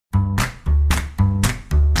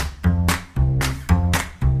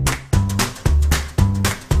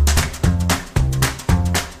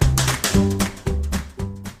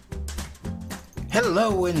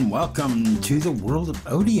Hello and welcome to the World of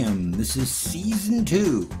Otium. This is Season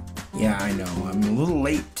 2. Yeah, I know, I'm a little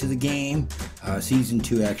late to the game. Season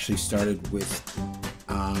 2 actually started with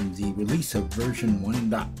the release of version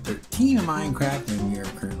 1.13 of Minecraft, and we are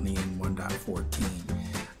currently in 1.14.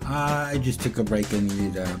 I just took a break. I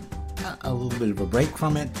needed a little bit of a break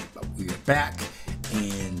from it, but we are back,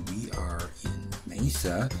 and we are in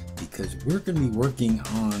Mesa because we're going to be working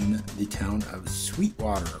on the town of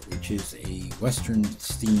Sweetwater, which is a western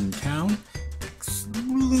steam town,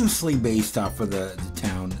 loosely based off of the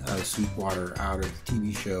town of Sweetwater out of the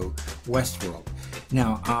TV show Westworld.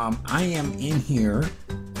 Now, I am in here,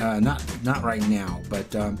 not right now, but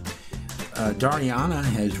Darianna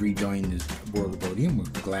has rejoined the World of Otium.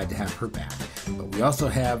 We're glad to have her back. But we also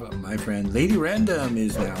have my friend Lady Random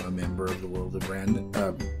is now a member of the World of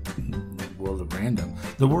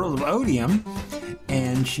the World of Otium,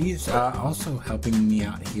 and she's also helping me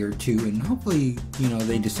out here too. And hopefully, you know,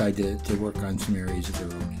 they decide to work on some areas of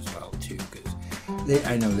their own as well too, because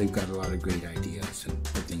I know they've got a lot of great ideas and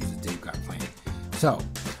things that they've got planned. So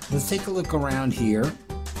let's take a look around here.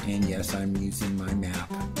 And yes, I'm using my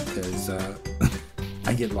map because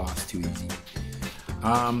I get lost too easy.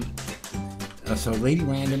 So Lady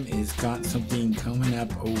Random has got something coming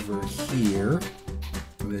up over here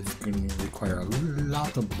that's going to require a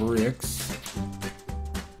lot of bricks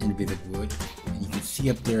and a bit of wood. And you can see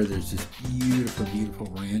up there, there's this beautiful, beautiful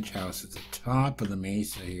ranch house at the top of the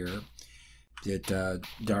mesa here that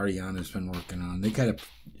Darianna's been working on. They got to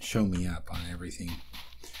show me up on everything.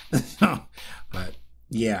 But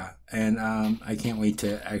yeah, and I can't wait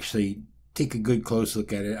to actually take a good close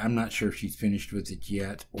look at it. I'm not sure if she's finished with it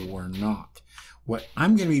yet or not. What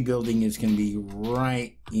I'm going to be building is going to be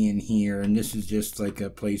right in here, and this is just like a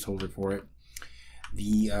placeholder for it.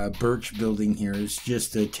 The birch building here is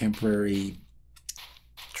just a temporary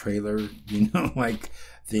trailer, you know, like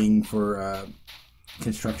thing for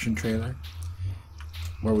construction trailer,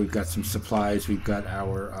 where we've got some supplies. We've got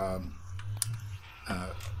our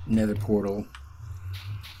nether portal.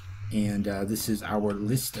 And this is our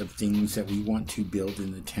list of things that we want to build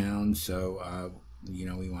in the town. So, you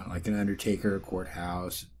know, we want like an undertaker, a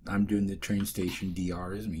courthouse. I'm doing the train station.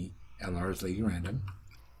 DR is me. LR is Lady Random.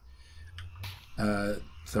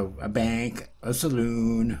 So a bank, a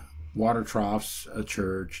saloon, water troughs, a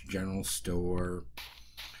church, general store.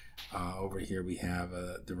 Over here we have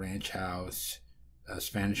the ranch house, a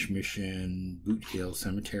Spanish mission, Boot Hill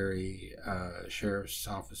Cemetery, sheriff's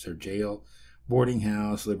office or jail, boarding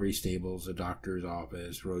house, livery stables, a doctor's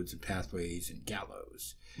office, roads and pathways, and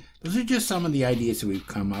gallows. Those are just some of the ideas that we've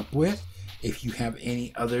come up with. If you have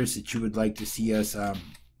any others that you would like to see us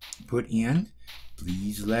put in,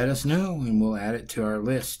 please let us know, and we'll add it to our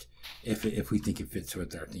list if we think it fits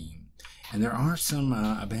with our theme. And there are some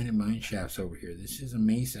abandoned mine shafts over here. This is a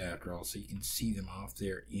mesa after all, so you can see them off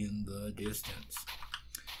there in the distance.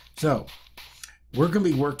 So we're going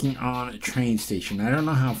to be working on a train station. I don't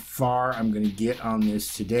know how far I'm going to get on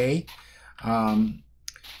this today,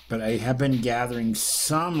 but I have been gathering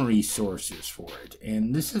some resources for it.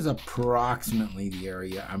 And this is approximately the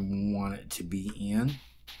area I want it to be in.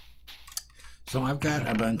 So I've got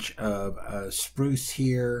a bunch of spruce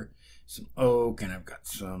here, some oak, and I've got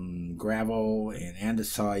some gravel and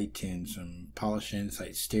andesite and some polished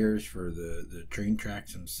andesite stairs for the train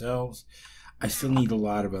tracks themselves. I still need a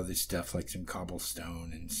lot of other stuff like some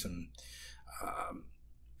cobblestone and some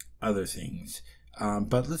other things.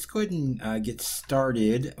 But let's go ahead and get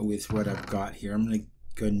started with what I've got here. I'm going to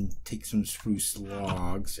go ahead and take some spruce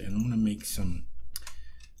logs, and I'm going to make some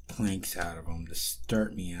planks out of them to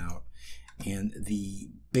start me out. And the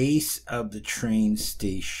base of the train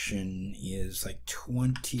station is like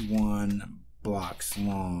 21 blocks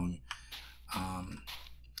long.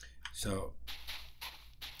 So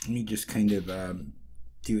let me just kind of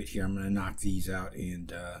do it here. I'm going to knock these out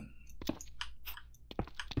and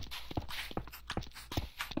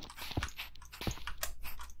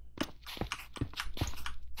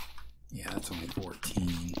yeah, that's only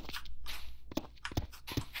 14.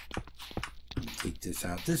 Let me take this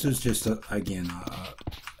out. This is just, again,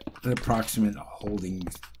 an approximate holding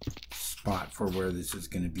spot for where this is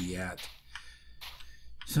going to be at.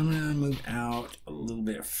 So I'm going to move out a little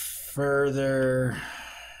bit further.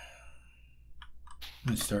 I'm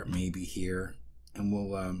going to start maybe here, and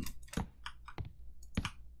we'll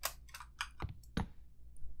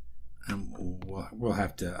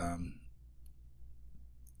have to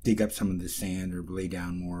dig up some of the sand or lay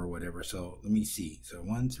down more or whatever. So let me see. So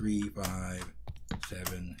 1, 3, 5,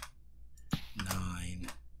 7, 9,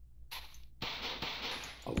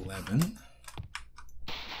 11, 13,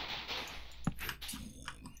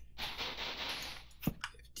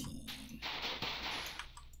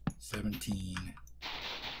 17,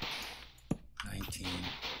 19,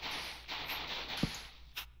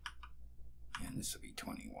 and this will be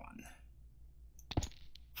 21.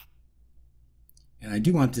 And I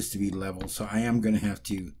do want this to be level, so I am going to have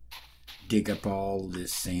to dig up all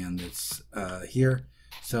this sand that's here.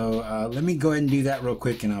 So let me go ahead and do that real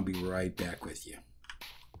quick, and I'll be right back with you.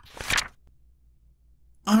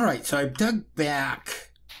 All right, so I've dug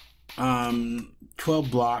back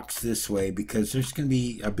 12 blocks this way because there's going to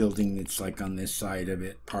be a building that's like on this side of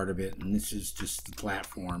it, part of it, and this is just the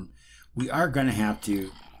platform. We are going to have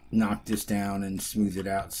to knock this down and smooth it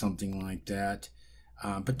out, something like that.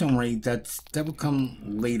 But don't worry, that will come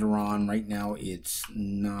later on. Right now, it's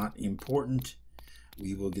not important.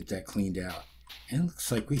 We will get that cleaned out. And it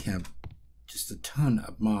looks like we have just a ton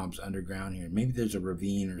of mobs underground here. Maybe there's a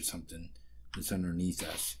ravine or something that's underneath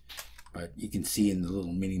us. But you can see in the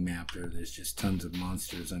little mini map there's just tons of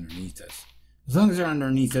monsters underneath us. As long as they're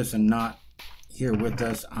underneath us and not here with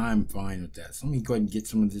us, I'm fine with that. So let me go ahead and get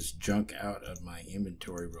some of this junk out of my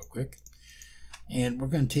inventory real quick. And we're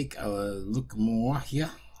going to take a look more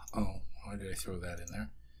here. Oh, why did I throw that in there?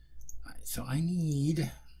 All right, so I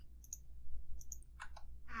need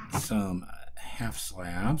some half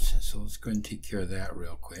slabs. So let's go ahead and take care of that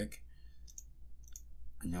real quick.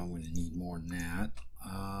 I know I'm going to need more than that.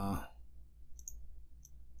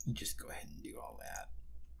 Let me just go ahead and do all that.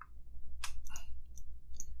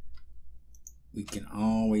 We can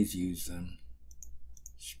always use them.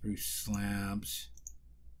 Spruce slabs.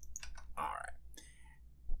 All right.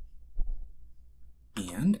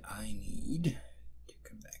 And I need to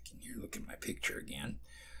come back in here, look at my picture again.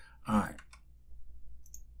 All right.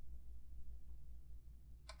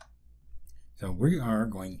 So we are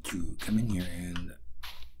going to come in here and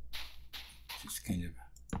just kind of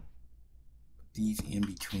put these in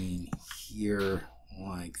between here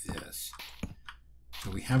like this.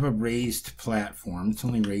 So we have a raised platform. It's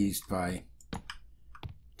only raised by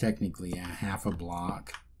technically a half a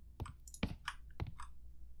block.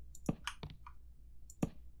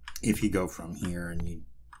 If you go from here and you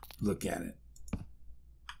look at it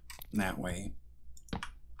that way.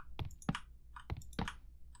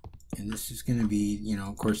 And this is going to be, you know,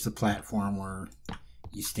 of course, the platform where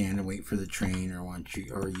you stand and wait for the train, or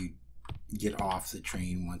you get off the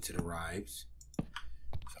train once it arrives.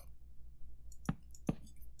 So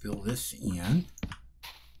fill this in.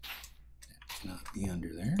 That cannot be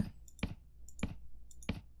under there.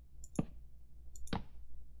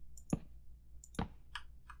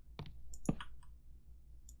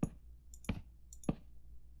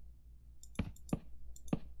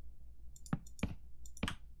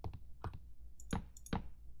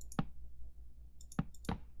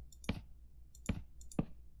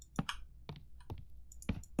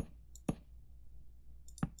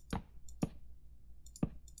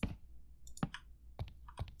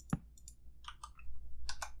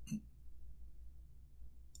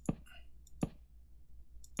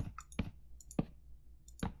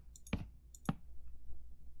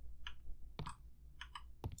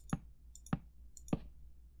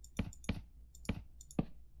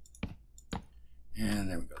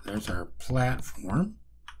 And there we go. There's our platform.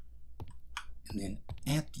 And then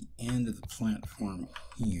at the end of the platform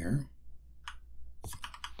here,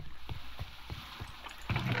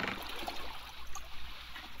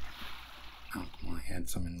 oh, well, I had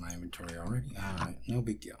some in my inventory already. All right, no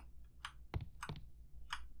big deal.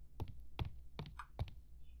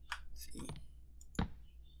 Let's see.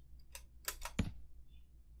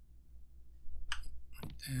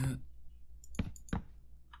 Like that.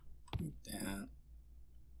 Like that.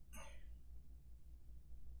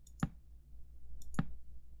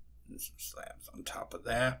 Some slabs on top of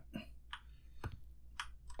that.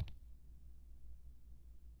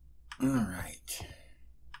 All right.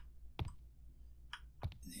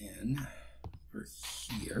 Then over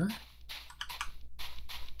here,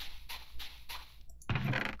 that's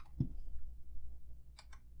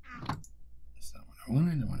not what I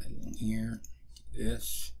wanted. I wanted it in here. Do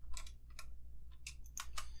this.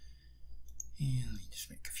 And let me just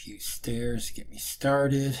make a few stairs to get me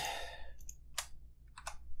started.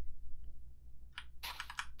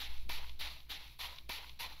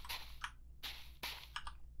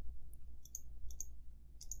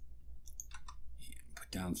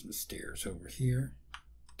 Down some stairs over here.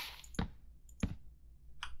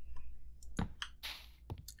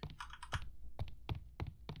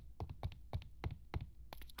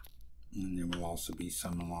 And there will also be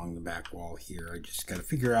some along the back wall here. I just got to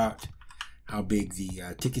figure out how big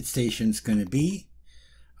the ticket station is going to be.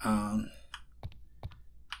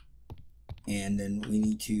 And then we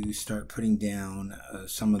need to start putting down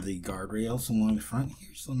some of the guardrails along the front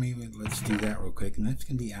here. So let's do that real quick. And that's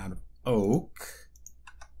going to be out of oak.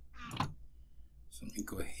 So let me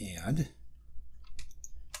go ahead.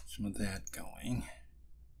 Some of that going.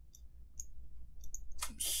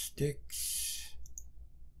 Some sticks.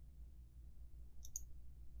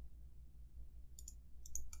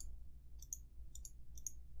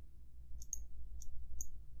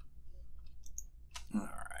 All right.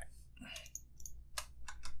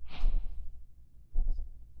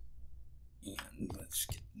 And let's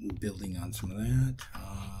get building on some of that.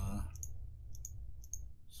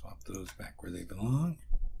 Swap those back where they belong.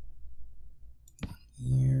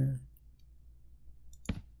 Here.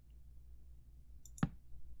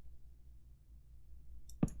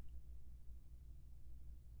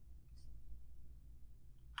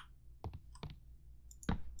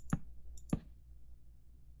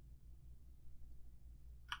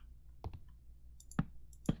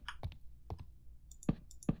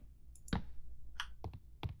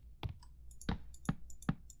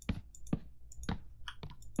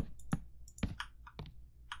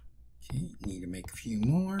 Okay, need to make a few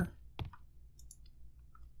more.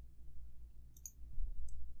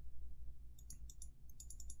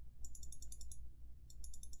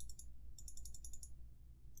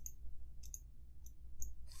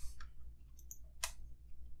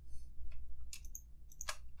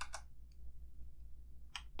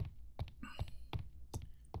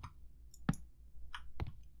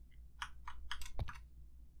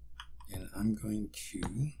 And I'm going to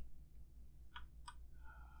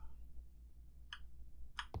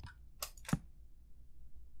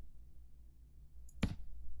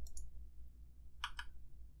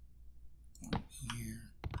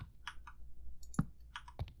here.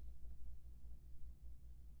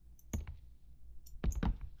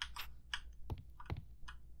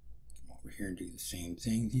 Come over here and do the same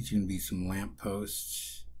thing. These are going to be some lamp posts.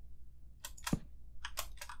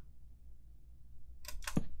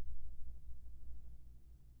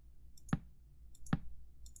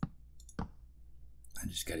 I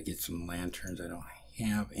just got to get some lanterns. I don't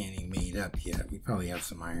have any made up yet. We probably have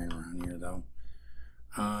some iron around here though.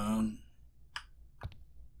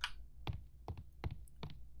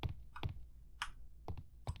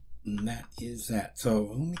 And that is that. So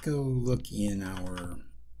let me go look in our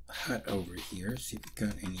hut over here, see if we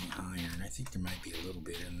got any iron. I think there might be a little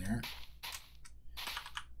bit in there.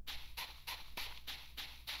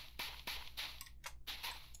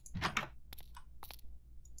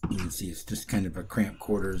 You can see it's just kind of a cramped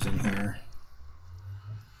quarters in here.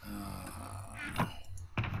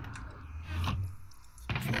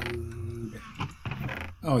 Food.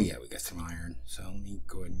 Oh yeah, we got some iron. So let me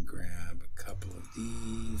go ahead and grab a couple of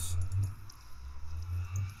these.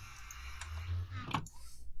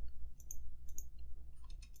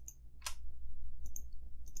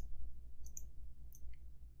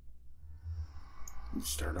 We'll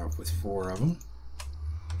start off with 4 of them.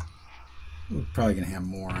 We're probably going to have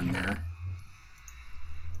more in there.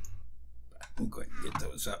 But we'll go ahead and get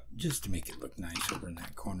those up just to make it look nice over in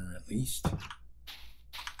that corner at least.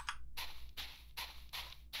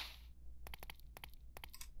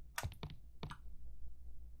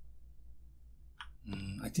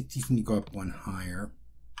 I think these need to go up 1 higher.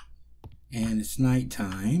 And it's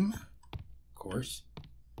nighttime, of course.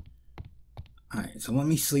 Alright, so let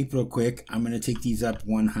me sleep real quick. I'm going to take these up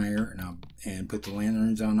 1 higher and put the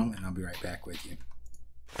lanterns on them, and I'll be right back with you.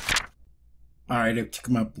 Alright, I took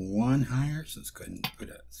them up 1 higher, so let's go ahead and put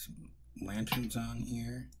some lanterns on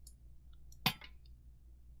here.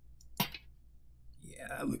 Yeah,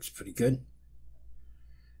 that looks pretty good.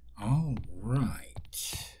 Alright.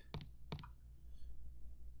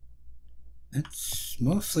 That's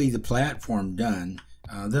mostly the platform done.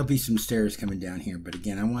 There'll be some stairs coming down here, but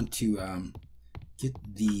again, I want to get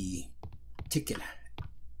the ticket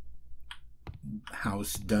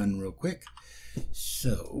house done real quick.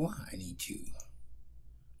 So I need to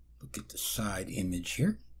look at the side image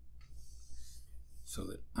here so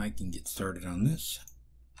that I can get started on this.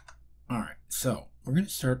 All right, so we're going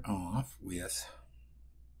to start off with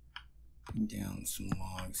putting down some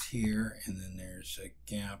logs here, and then there's a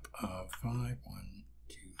gap of 5. 1,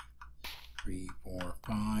 2, 3, 4,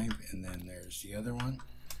 5, and then there's the other one.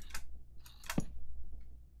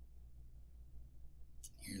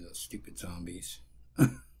 Hear those stupid zombies.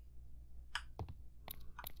 And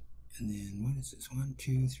then what is this? 1,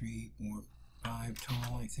 2, 3, 4, 5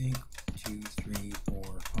 tall, I think. 2, 3, 4,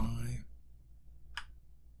 5.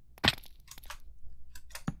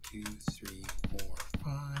 2, 3, 4,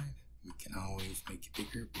 5. We can always make it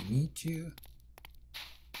bigger if we need to.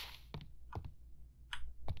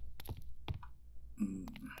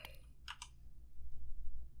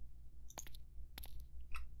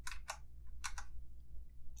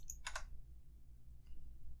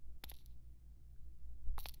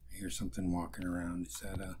 hear something walking around. Is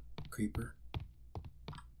that a creeper?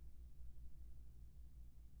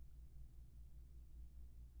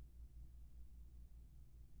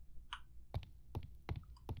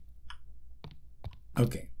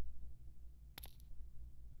 Okay.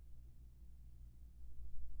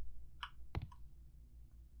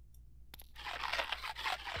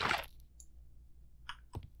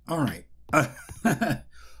 All right.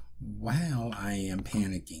 While I am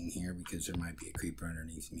panicking here because there might be a creeper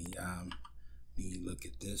underneath me, let me look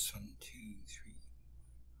at this. 1, 2, 3.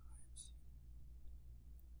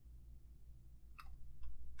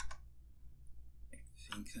 I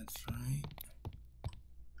think that's right.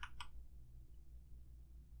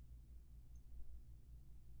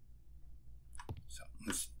 So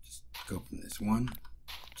let's just go from this. 1,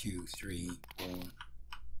 2, 3, 4,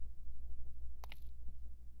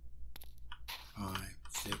 5,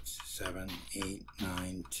 6, 7, 8,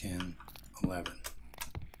 9, 10, 11.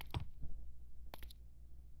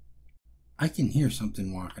 I can hear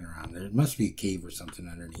something walking around. There must be a cave or something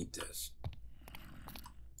underneath this.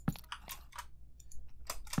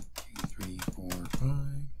 2, 3, 4, 5.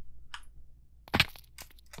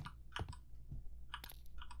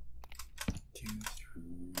 2,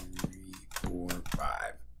 3, 4,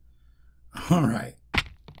 5. All right.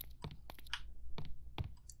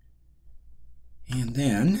 And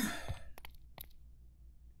then let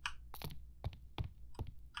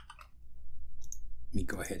me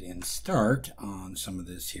go ahead and start on some of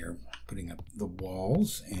this here, putting up the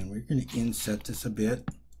walls, and we're going to inset this a bit.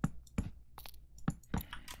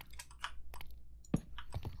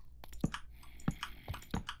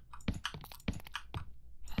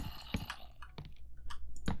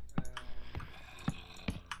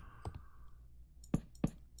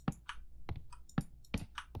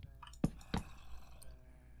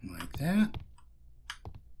 Like that.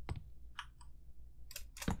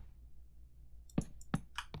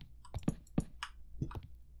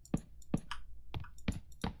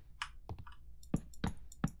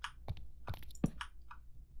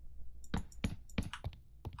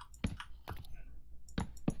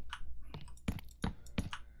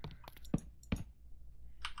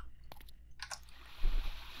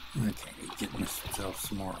 Okay, get myself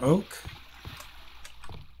some more oak.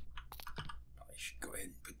 Probably should go ahead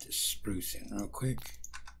and put this spruce in real quick.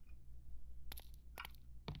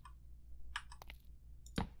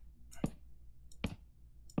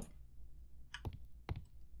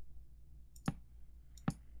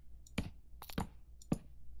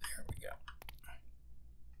 There we go.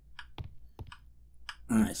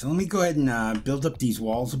 Alright, so let me go ahead and build up these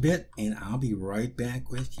walls a bit, and I'll be right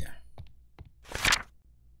back with you.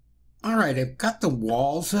 Alright, I've got the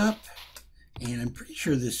walls up, and I'm pretty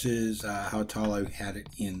sure this is how tall I had it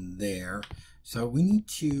in there. So we need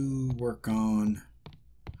to work on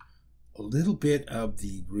a little bit of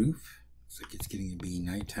the roof. Looks like it's getting to be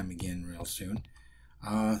nighttime again real soon.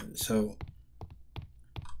 So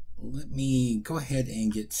let me go ahead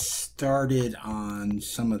and get started on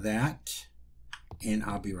some of that, and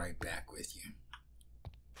I'll be right back with you.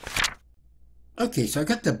 Okay, so I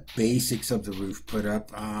got the basics of the roof put up.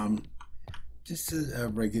 Just a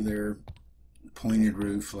regular pointed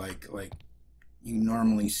roof like you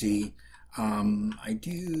normally see. I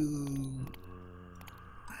do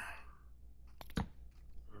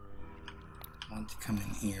want to come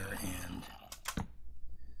in here and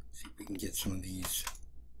see if we can get some of these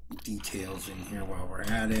details in here while we're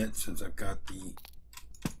at it, since I've got the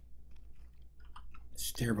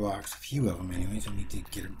stair blocks, a few of them anyways. I need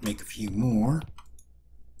to make a few more.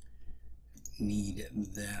 Need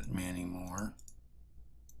that many more.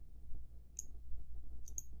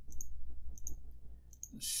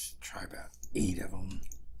 Let's try about 8 of them.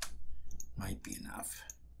 Might be enough.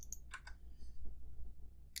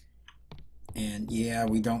 And yeah,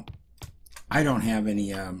 I don't have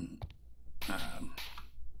any of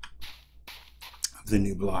the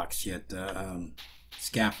new blocks yet.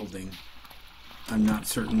 Scaffolding. I'm not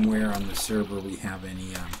certain where on the server we have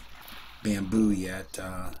any bamboo yet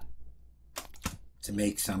to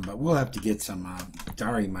make some, but we'll have to get some.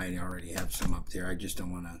 Dari might already have some up there. I just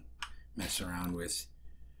don't want to mess around with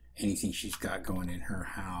anything she's got going in her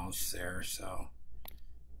house there. So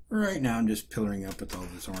right now I'm just pillaring up with all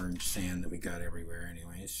this orange sand that we got everywhere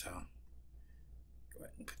anyway. So go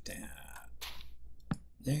ahead and put that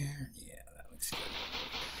there. Yeah, that looks good.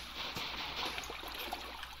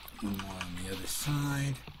 One more on the other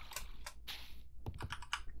side.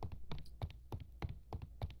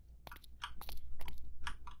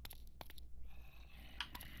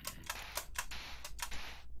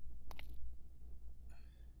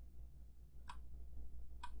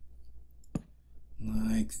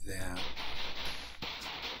 Like that.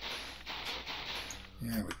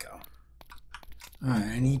 There we go. Alright,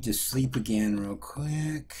 I need to sleep again real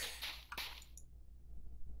quick.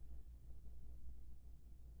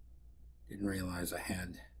 Didn't realize I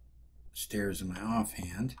had stairs in my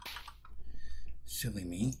offhand. Silly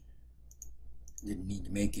me. Didn't need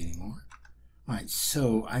to make any more. Alright,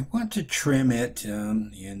 so I want to trim it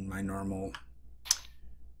in my normal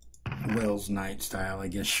Will's Night style, I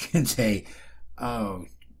guess you can say. Oh,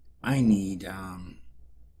 I need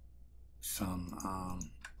some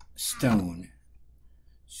stone.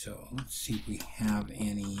 So let's see if we have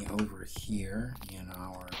any over here in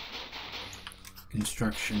our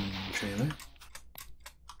construction trailer.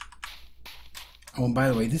 Oh, and by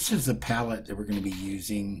the way, this is the palette that we're going to be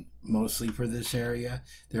using mostly for this area.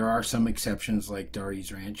 There are some exceptions like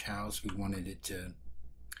Dari's ranch house. We wanted it to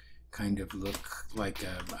kind of look like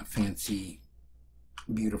a fancy,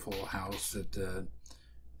 beautiful house that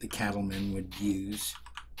the cattlemen would use.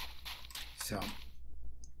 So,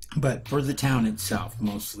 but for the town itself,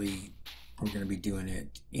 mostly we're going to be doing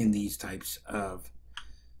it in these types of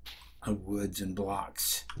woods and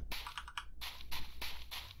blocks,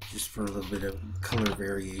 just for a little bit of color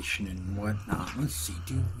variation and whatnot. Let's see,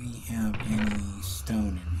 do we have any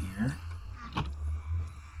stone in here?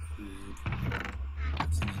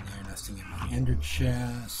 Nothing in there, nothing in my ender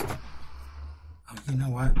chest. Oh, you know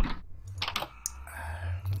what?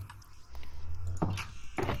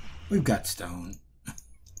 We've got stone.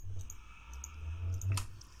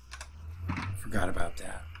 Forgot about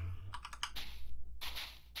that.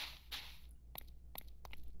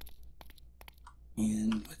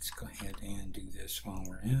 And let's go ahead and do this while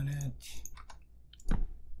we're at it. Put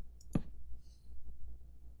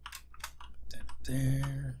that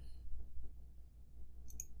there.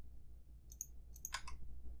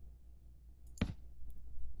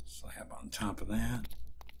 Slab on top of that.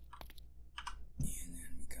 And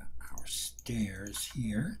then we got our stairs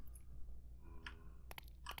here.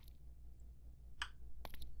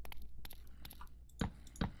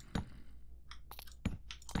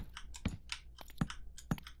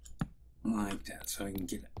 Like that, so I can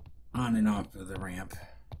get on and off of the ramp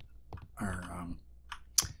or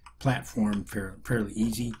platform fairly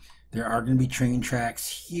easy. There are going to be train tracks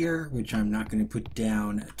here, which I'm not going to put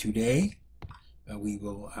down today, but we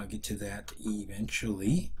will get to that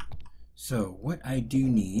eventually. So what I do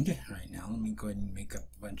need right now, let me go ahead and make up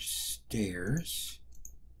a bunch of stairs.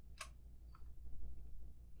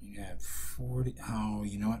 We have 40. Oh,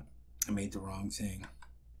 you know what? I made the wrong thing.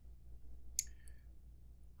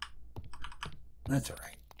 That's all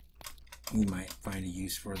right. We might find a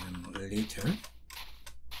use for them later.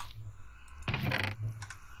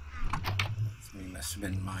 Somebody must have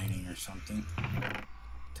been mining or something.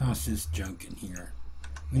 Toss this junk in here.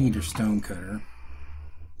 We need our stone cutter.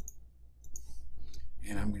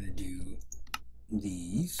 And I'm going to do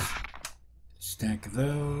these. Stack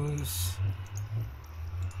those.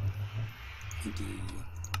 We do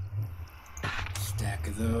stack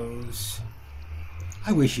of those.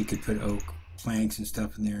 I wish you could put oak planks and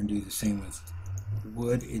stuff in there and do the same with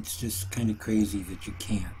wood. It's just kind of crazy that you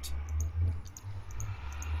can't.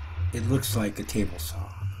 It looks like a table saw.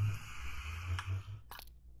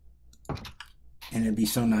 And it'd be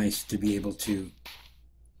so nice to be able to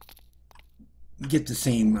get the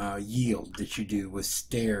same yield that you do with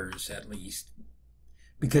stairs, at least.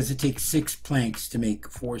 Because it takes 6 planks to make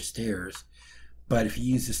 4 stairs. But if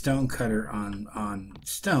you use a stone cutter on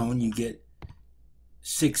stone, you get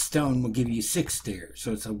 6 stone will give you 6 stairs,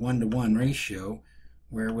 so it's a 1-to-1 ratio.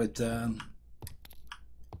 Where with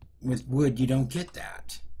wood you don't get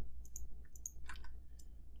that.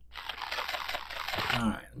 All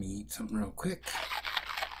right, let me eat something real quick,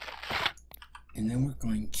 and then we're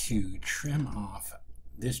going to trim off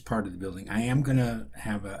this part of the building. I am going to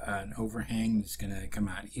have an overhang that's going to come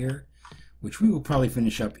out here, which we will probably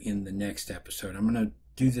finish up in the next episode. I'm going to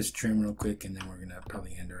do this trim real quick, and then we're going to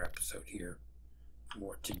probably end our episode here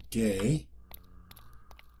for today.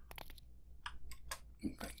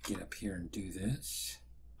 If I can get up here and do this.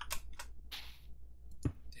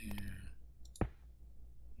 There.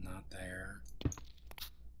 Not there.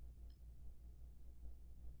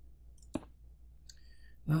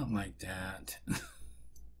 Not like that.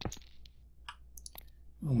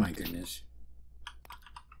 Oh my goodness.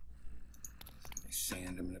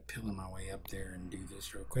 Sand. I'm going to pillow my way up there and do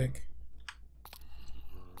this real quick.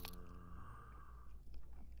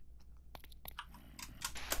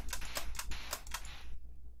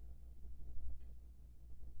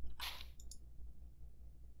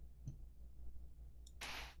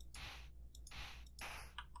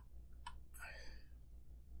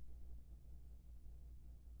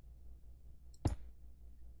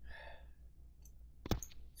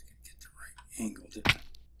 angled it.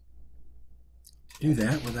 Do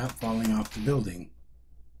that without falling off the building.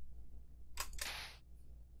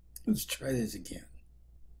 Let's try this again.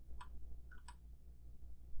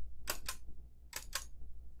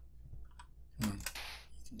 Come on,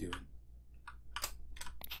 you can do it.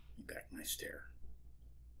 Back my stair.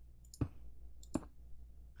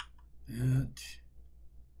 That.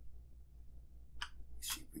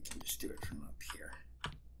 Let's see if we can just do it from up here.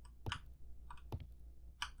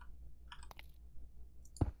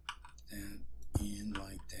 That in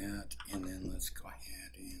like that, and then let's go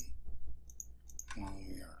ahead and while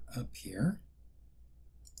we are up here,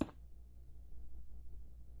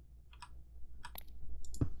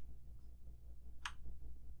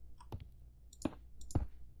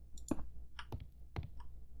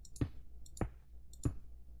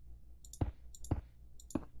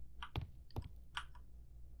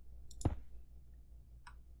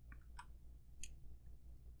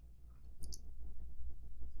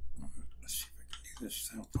 let's see if I can do this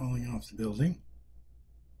without falling off the building.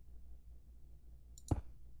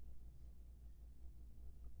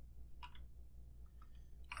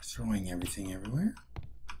 Throwing everything everywhere.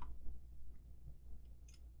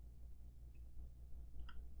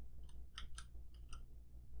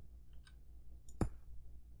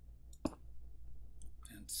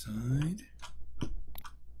 That side.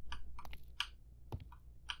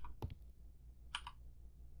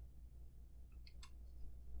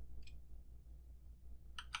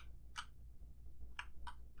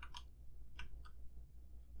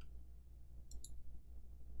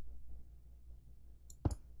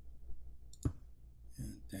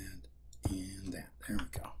 And that. There we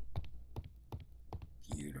go.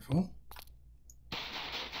 Beautiful.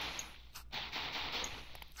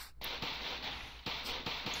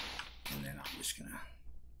 And then I'm just gonna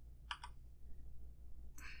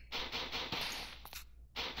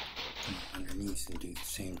come underneath and do the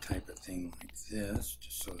same type of thing like this,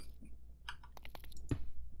 just so it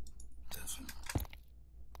doesn't look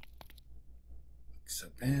so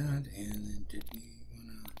bad. And then did we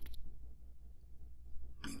wanna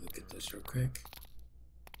let me look at this real quick.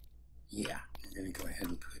 Yeah, we're going to go ahead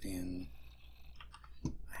and put in a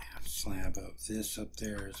half slab of this up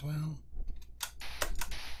there as well.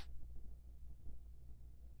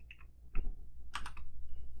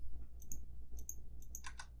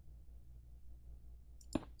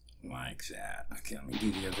 Like that. Okay, let me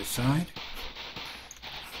do the other side.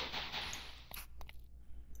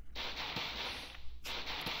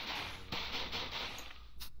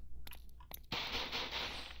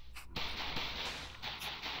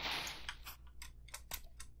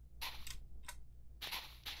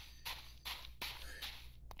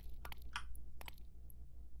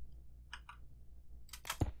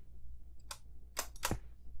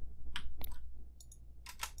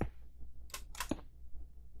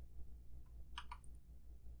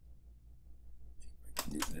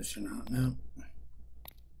 Do this or not? No.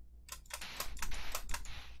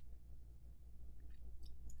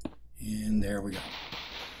 And there we go.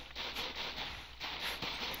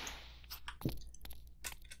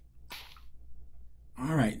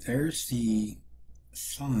 All right, there's the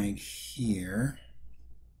side here.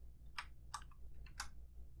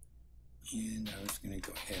 And I was going to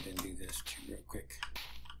go ahead and do this too real quick.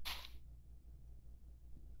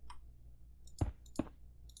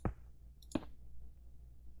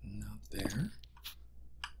 Not there.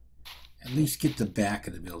 At least get the back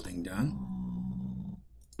of the building done.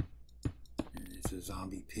 There's a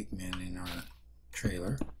zombie pigman in our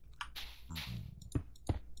trailer.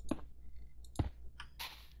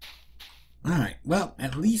 Alright, well,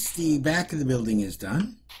 at least the back of the building is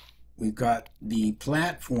done. We've got the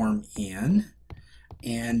platform in,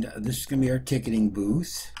 and this is going to be our ticketing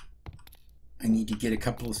booth. I need to get a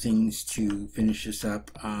couple of things to finish this up.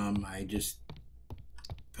 I just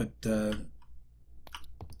put the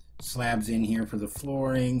slabs in here for the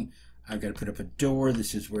flooring. I've got to put up a door.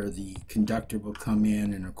 This is where the conductor will come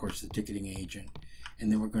in, and of course the ticketing agent.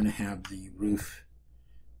 And then we're going to have the roof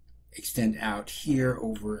extend out here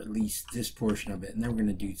over at least this portion of it, and then we're going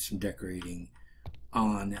to do some decorating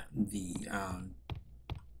on the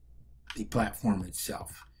platform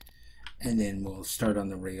itself, and then we'll start on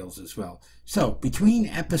the rails as well. So between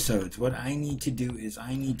episodes, what I need to do is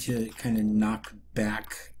I need to kind of knock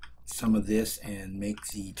back some of this and make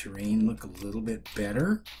the terrain look a little bit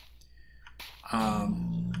better.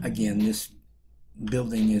 Again, this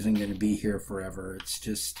building isn't going to be here forever. It's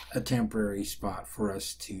just a temporary spot for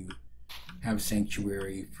us to have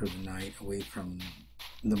sanctuary for the night away from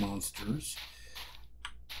the monsters.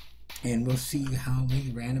 And we'll see how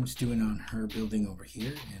Lady Random's doing on her building over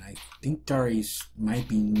here. And I think Dari's might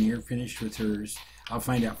be near finished with hers. I'll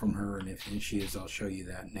find out from her, and if she is, I'll show you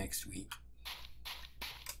that next week.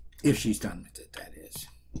 If she's done with it, that is.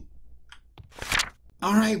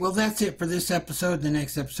 Alright, well that's it for this episode. The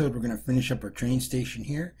next episode we're going to finish up our train station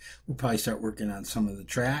here. We'll probably start working on some of the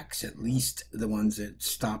tracks, at least the ones that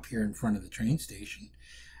stop here in front of the train station.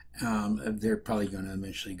 They're probably going to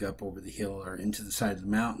eventually go up over the hill or into the side of the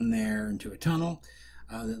mountain there, into a tunnel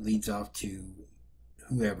that leads off to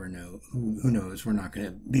whoever knows. Who knows? We're not going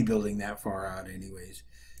to be building that far out anyways.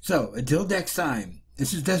 So, until next time,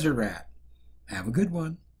 this is Desert Rat. Have a good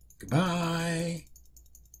one. Goodbye.